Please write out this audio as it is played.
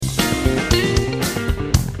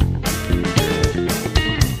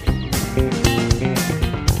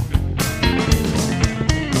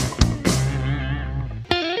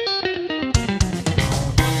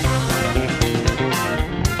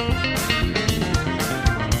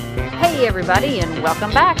Hey everybody, and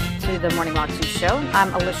welcome back to the Morning Moxie Show.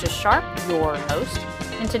 I'm Alicia Sharp, your host,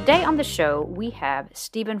 and today on the show we have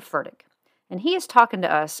Steven Furtick, and he is talking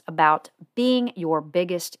to us about being your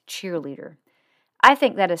biggest cheerleader. I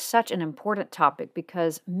think that is such an important topic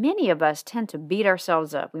because many of us tend to beat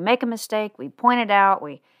ourselves up. We make a mistake, we point it out,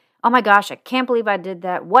 oh my gosh, I can't believe I did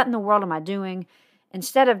that. What in the world am I doing?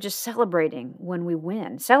 Instead of just celebrating when we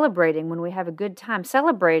win, celebrating when we have a good time,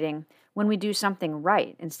 celebrating when we do something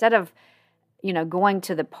right. Instead of, going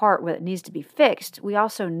to the part where it needs to be fixed, we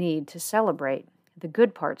also need to celebrate the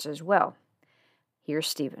good parts as well. Here's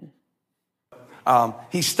Steven.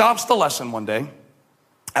 He stops the lesson one day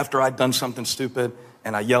after I'd done something stupid,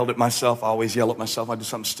 and I yelled at myself. I always yell at myself. I do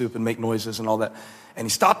something stupid, make noises and all that. And he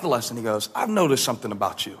stopped the lesson. He goes, I've noticed something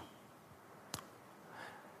about you.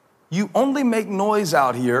 You only make noise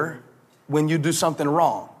out here when you do something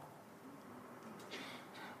wrong.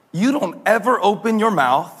 You don't ever open your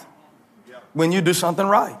mouth when you do something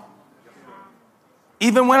right.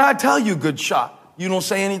 Even when I tell you good shot, you don't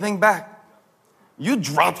say anything back. You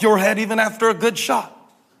drop your head even after a good shot.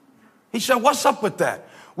 He said, what's up with that?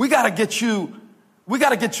 We got to get you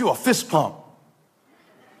a fist pump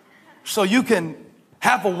so you can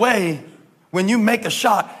have a way when you make a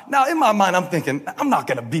shot. Now, in my mind, I'm thinking, I'm not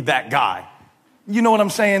going to be that guy. You know what I'm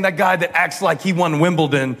saying? That guy that acts like he won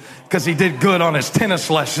Wimbledon because he did good on his tennis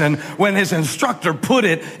lesson when his instructor put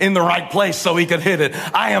it in the right place so he could hit it.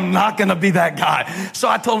 I am not going to be that guy. So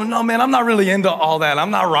I told him, no, man, I'm not really into all that. I'm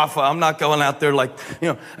not Rafa. I'm not going out there like,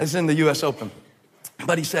 it's in the U.S. Open.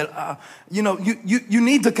 But he said, you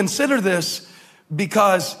need to consider this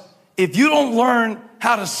because if you don't learn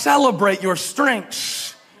how to celebrate your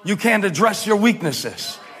strengths, you can't address your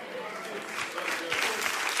weaknesses.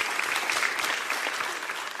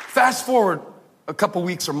 Fast forward a couple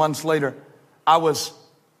weeks or months later, I was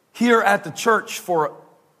here at the church for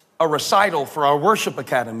a recital for our worship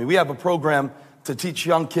academy. We have a program to teach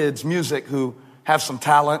young kids music who have some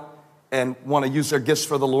talent and want to use their gifts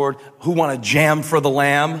for the Lord, who want to jam for the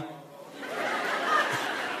Lamb.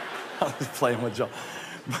 I was playing with y'all.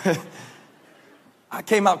 I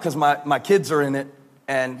came out because my kids are in it,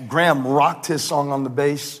 and Graham rocked his song on the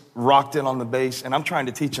bass, rocked it on the bass, and I'm trying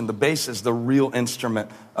to teach him the bass is the real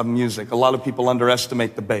instrument of music. A lot of people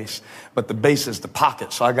underestimate the bass, but the bass is the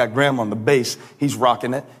pocket. So I got Graham on the bass. He's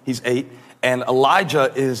rocking it. He's 8. And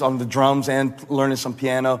Elijah is on the drums and learning some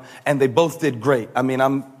piano, and they both did great. I mean,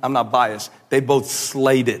 I'm not biased. They both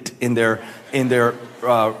slayed it in their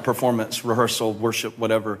performance, rehearsal, worship,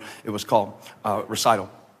 whatever it was called, recital.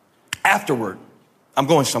 Afterward, I'm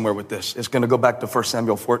going somewhere with this. It's going to go back to 1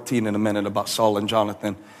 Samuel 14 in a minute about Saul and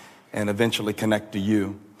Jonathan and eventually connect to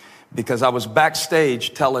you. Because I was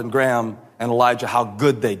backstage telling Graham and Elijah how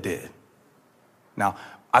good they did. Now,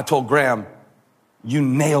 I told Graham, you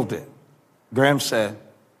nailed it. Graham said,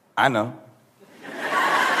 I know.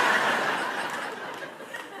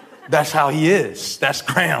 That's how he is. That's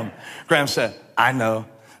Graham. Graham said, I know.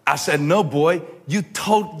 I said, no, boy, you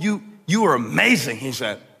were amazing. He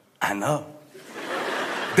said, I know.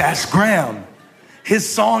 That's Graham. His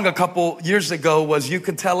song a couple years ago was You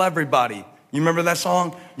Could Tell Everybody. You remember that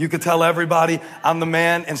song? You Could Tell Everybody, I'm the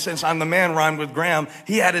man. And since I'm the man rhymed with Graham,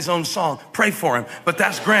 he had his own song. Pray for him. But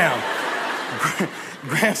that's Graham.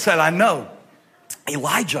 Graham said, I know.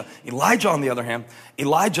 Elijah on the other hand,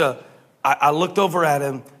 I looked over at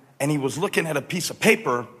him and he was looking at a piece of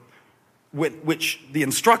paper which the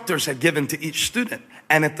instructors had given to each student.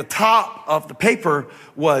 And at the top of the paper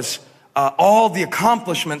was all the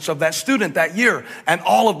accomplishments of that student that year and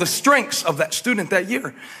all of the strengths of that student that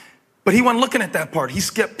year. But he wasn't looking at that part. He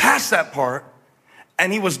skipped past that part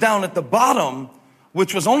and he was down at the bottom,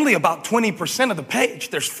 which was only about 20% of the page.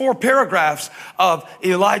 There's 4 paragraphs of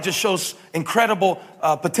Elijah shows incredible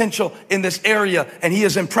potential in this area, and he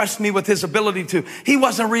has impressed me with his ability to. He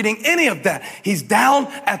wasn't reading any of that. He's down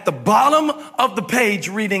at the bottom of the page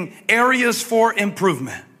reading areas for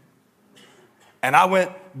improvement. And I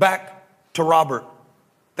went back to Robert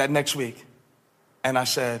that next week, and I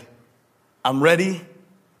said, I'm ready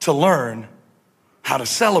to learn how to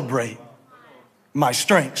celebrate my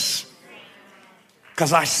strengths.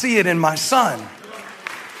 Because I see it in my son.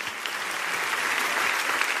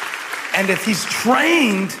 And if he's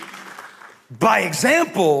trained by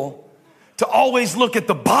example to always look at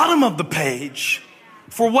the bottom of the page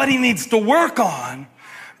for what he needs to work on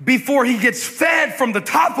before he gets fed from the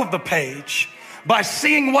top of the page, by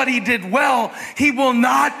seeing what he did well, he will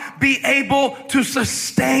not be able to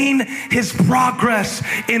sustain his progress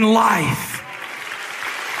in life.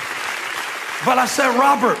 But I said,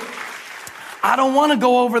 Robert, I don't want to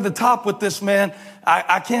go over the top with this, man.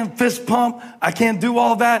 I can't fist pump. I can't do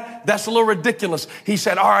all that. That's a little ridiculous. He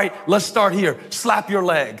said, all right, let's start here. Slap your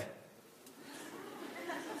leg.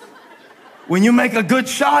 When you make a good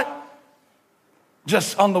shot,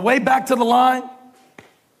 just on the way back to the line,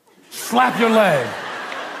 slap your leg.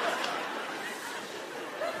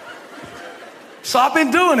 So I've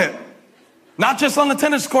been doing it. Not just on the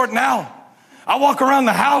tennis court now. I walk around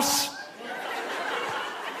the house.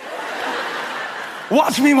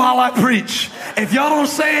 Watch me while I preach. If y'all don't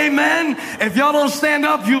say amen, if y'all don't stand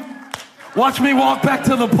up, you watch me walk back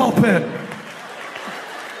to the pulpit.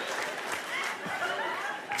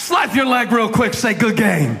 Slap your leg real quick, say good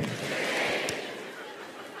game.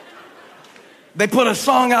 They put a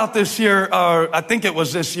song out this year, or I think it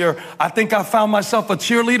was this year. I think I found myself a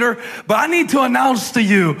cheerleader, but I need to announce to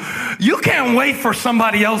you, you can't wait for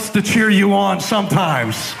somebody else to cheer you on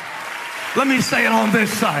sometimes. Let me say it on this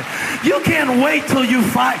side. You can't wait till you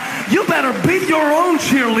fight. You better be your own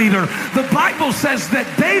cheerleader. The Bible says that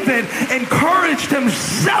David encouraged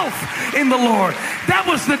himself in the Lord. That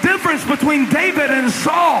was the difference between David and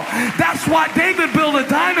Saul. That's why David built a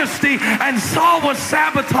dynasty and Saul was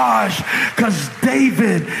sabotaged, because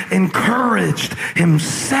David encouraged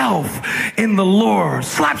himself in the Lord.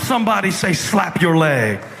 Slap somebody, say slap your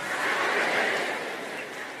leg.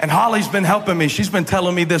 And Holly's been helping me. She's been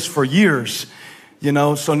telling me this for years, you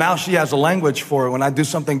know, so now she has a language for it. When I do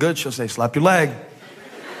something good, she'll say, slap your leg.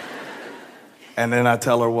 And then I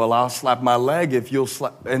tell her, well, I'll slap my leg if you'll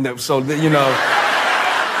slap. And then, so, you know.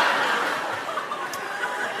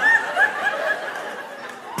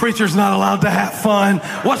 Preacher's not allowed to have fun.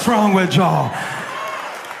 What's wrong with y'all?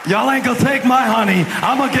 Y'all ain't gonna take my honey.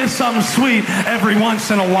 I'm gonna get something sweet every once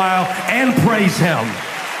in a while and praise him.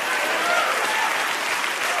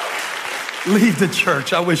 Leave the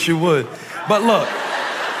church. I wish you would. But look,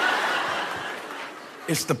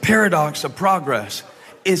 it's the paradox of progress.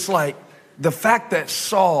 It's like the fact that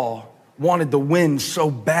Saul wanted to win so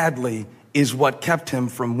badly is what kept him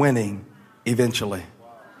from winning eventually.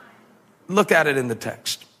 Look at it in the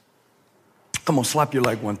text. Come on, slap your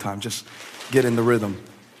leg one time. Just get in the rhythm.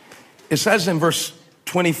 It says in verse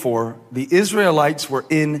 24, the Israelites were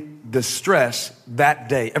in distress that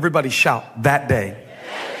day. Everybody shout, that day.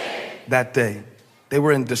 That day. They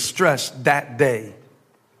were in distress that day.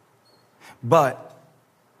 But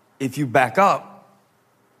if you back up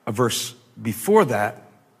a verse before that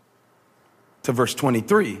to verse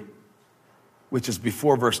 23, which is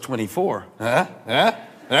before verse 24.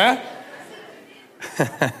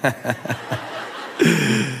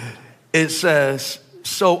 It says,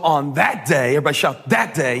 so on that day, everybody shout,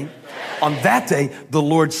 that day. On that day, the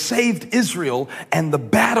Lord saved Israel and the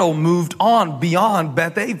battle moved on beyond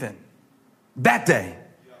Beth-aven. That day.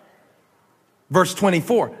 Verse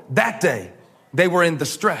 24, that day they were in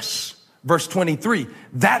distress. Verse 23,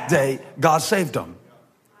 that day God saved them.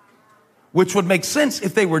 Which would make sense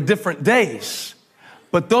if they were different days.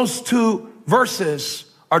 But those two verses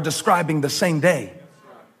are describing the same day.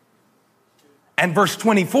 And verse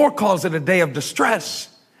 24 calls it a day of distress.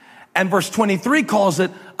 And verse 23 calls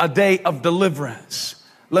it a day of deliverance.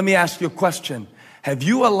 Let me ask you a question. Have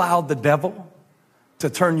you allowed the devil to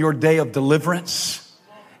turn your day of deliverance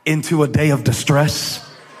into a day of distress?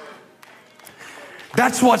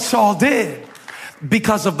 That's what Saul did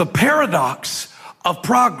because of the paradox of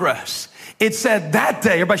progress. It said that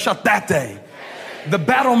day, everybody shout that day, the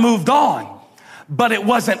battle moved on, but it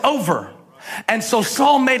wasn't over. And so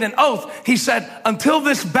Saul made an oath. He said, until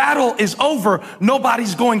this battle is over,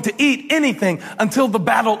 nobody's going to eat anything until the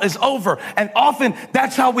battle is over. And often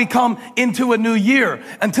that's how we come into a new year.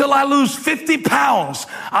 Until I lose 50 pounds,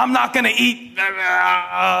 I'm not going to eat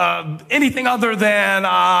anything other than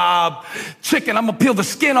chicken. I'm going to peel the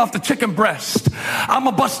skin off the chicken breast. I'm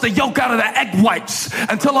going to bust the yolk out of the egg whites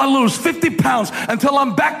until I lose 50 pounds, until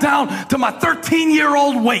I'm back down to my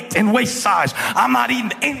 13-year-old weight and waist size. I'm not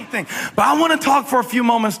eating anything. But I want to talk for a few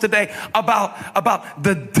moments today about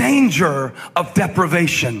the danger of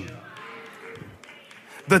deprivation.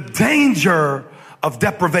 The danger of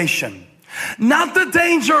deprivation. Not the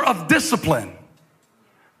danger of discipline,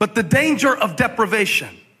 but the danger of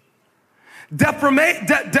deprivation.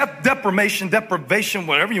 Deprivation,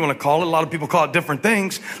 whatever you want to call it. A lot of people call it different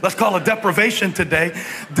things. Let's call it deprivation today.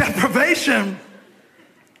 Deprivation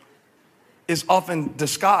is often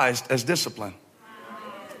disguised as discipline.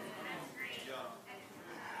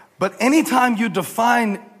 But anytime you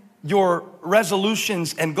define your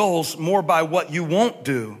resolutions and goals more by what you won't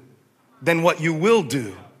do than what you will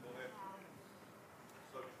do,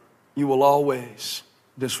 you will always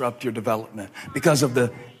disrupt your development because of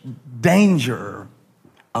the danger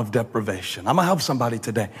of deprivation. I'm gonna help somebody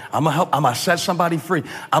today. I'm gonna set somebody free.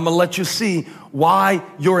 I'm gonna let you see why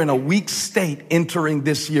you're in a weak state entering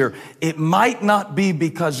this year. It might not be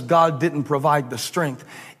because God didn't provide the strength.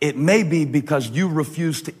 It may be because you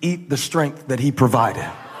refuse to eat the strength that he provided.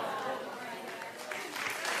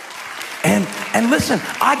 And listen,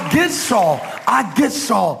 I get Saul.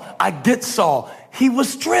 He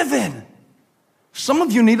was driven. Some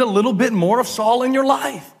of you need a little bit more of Saul in your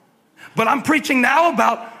life. But I'm preaching now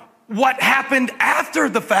about what happened after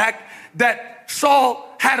the fact that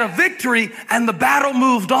Saul had a victory and the battle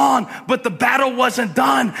moved on, but the battle wasn't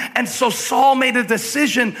done. And so Saul made a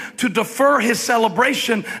decision to defer his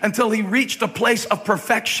celebration until he reached a place of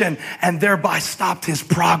perfection and thereby stopped his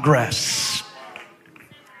progress.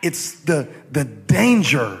 It's the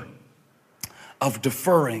danger of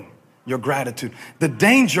deferring your gratitude, the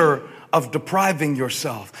danger of depriving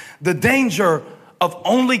yourself, the danger of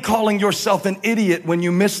only calling yourself an idiot when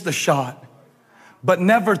you miss the shot, but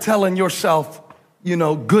never telling yourself,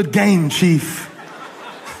 good game, chief,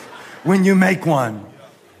 when you make one.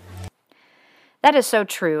 That is so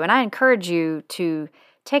true. And I encourage you to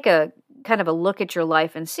take a kind of a look at your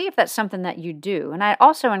life and see if that's something that you do. And I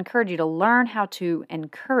also encourage you to learn how to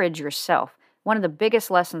encourage yourself. One of the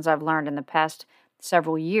biggest lessons I've learned in the past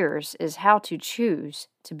several years is how to choose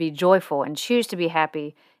to be joyful and choose to be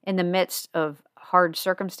happy in the midst of hard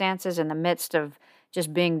circumstances, in the midst of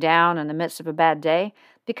just being down, in the midst of a bad day,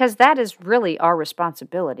 because that is really our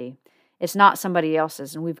responsibility. It's not somebody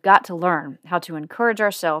else's, and we've got to learn how to encourage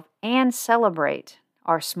ourselves and celebrate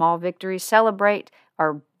our small victories, celebrate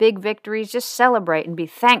our big victories, just celebrate and be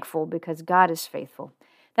thankful because God is faithful.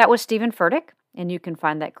 That was Steven Furtick, and you can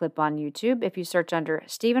find that clip on YouTube if you search under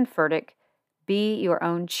Steven Furtick, Be Your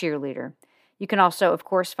Own Cheerleader. You can also, of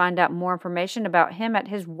course, find out more information about him at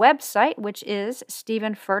his website, which is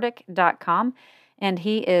StevenFurtick.com. And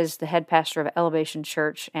he is the head pastor of Elevation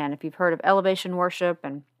Church. And if you've heard of Elevation Worship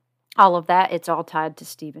and all of that, it's all tied to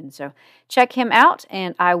Steven. So check him out,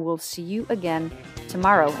 and I will see you again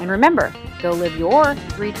tomorrow. And remember, go live your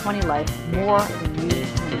 320 life more than you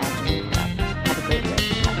can imagine. Have a great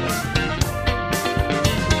day.